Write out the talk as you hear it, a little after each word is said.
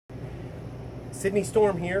Sydney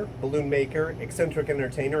Storm here, balloon maker, eccentric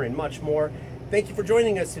entertainer, and much more. Thank you for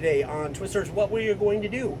joining us today on Twisters. What we are going to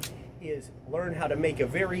do is learn how to make a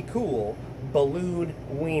very cool balloon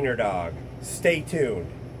wiener dog. Stay tuned.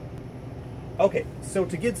 Okay, so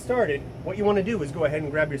to get started, what you want to do is go ahead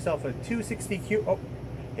and grab yourself a 260Q. Oh,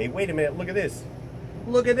 hey, wait a minute, look at this.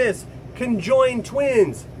 Look at this, conjoined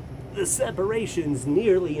twins. The separation's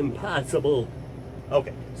nearly impossible.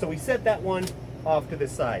 Okay, so we set that one off to the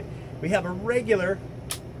side. We have a regular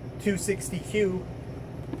 260Q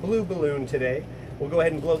blue balloon today. We'll go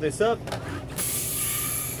ahead and blow this up.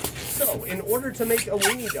 So, in order to make a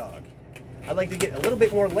weenie dog, I'd like to get a little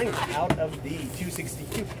bit more length out of the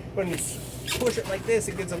 260Q. When you push it like this,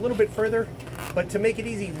 it gets a little bit further. But to make it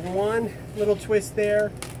easy, one little twist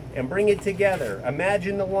there and bring it together.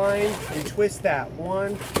 Imagine the line and twist that.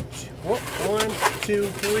 One, two,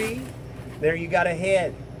 three. There you got a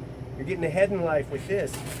head. You're getting ahead in life with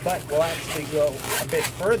this, but we'll actually go a bit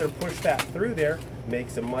further, push that through there,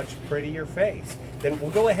 makes a much prettier face. Then we'll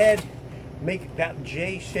go ahead, make that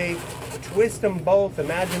J shape, twist them both,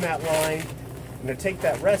 imagine that line. I'm gonna take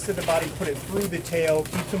that rest of the body, put it through the tail,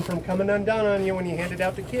 keeps them from coming undone on you when you hand it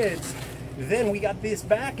out to kids. Then we got this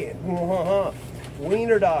back end,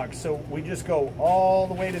 wiener dog. So we just go all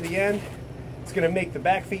the way to the end. It's gonna make the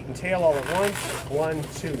back feet and tail all at once. 1,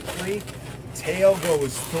 2, 3. Tail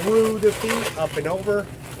goes through the feet, up and over,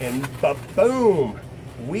 and ba-boom!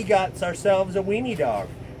 We got ourselves a weenie dog.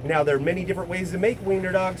 Now, there are many different ways to make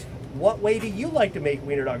wiener dogs. What way do you like to make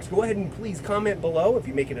wiener dogs? Go ahead and please comment below if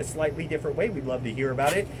you make it a slightly different way. We'd love to hear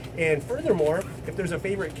about it. And furthermore, if there's a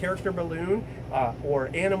favorite character balloon or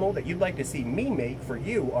animal that you'd like to see me make for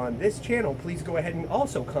you on this channel, please go ahead and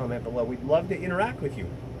also comment below. We'd love to interact with you.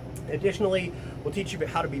 Additionally, we'll teach you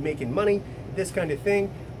how to be making money, this kind of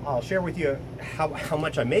thing. I'll share with you how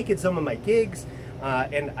much I make at some of my gigs,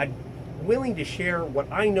 and I'm willing to share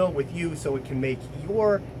what I know with you so it can make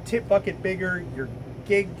your tip bucket bigger, your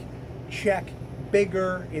gig check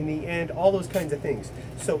bigger in the end, all those kinds of things.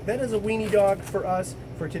 So that is a weenie dog for us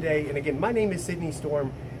for today. And again, my name is Sydney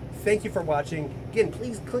Storm. Thank you for watching. Again,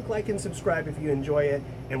 please click like and subscribe if you enjoy it,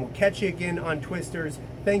 and we'll catch you again on Twisters.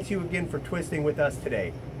 Thanks you again for twisting with us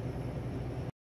today.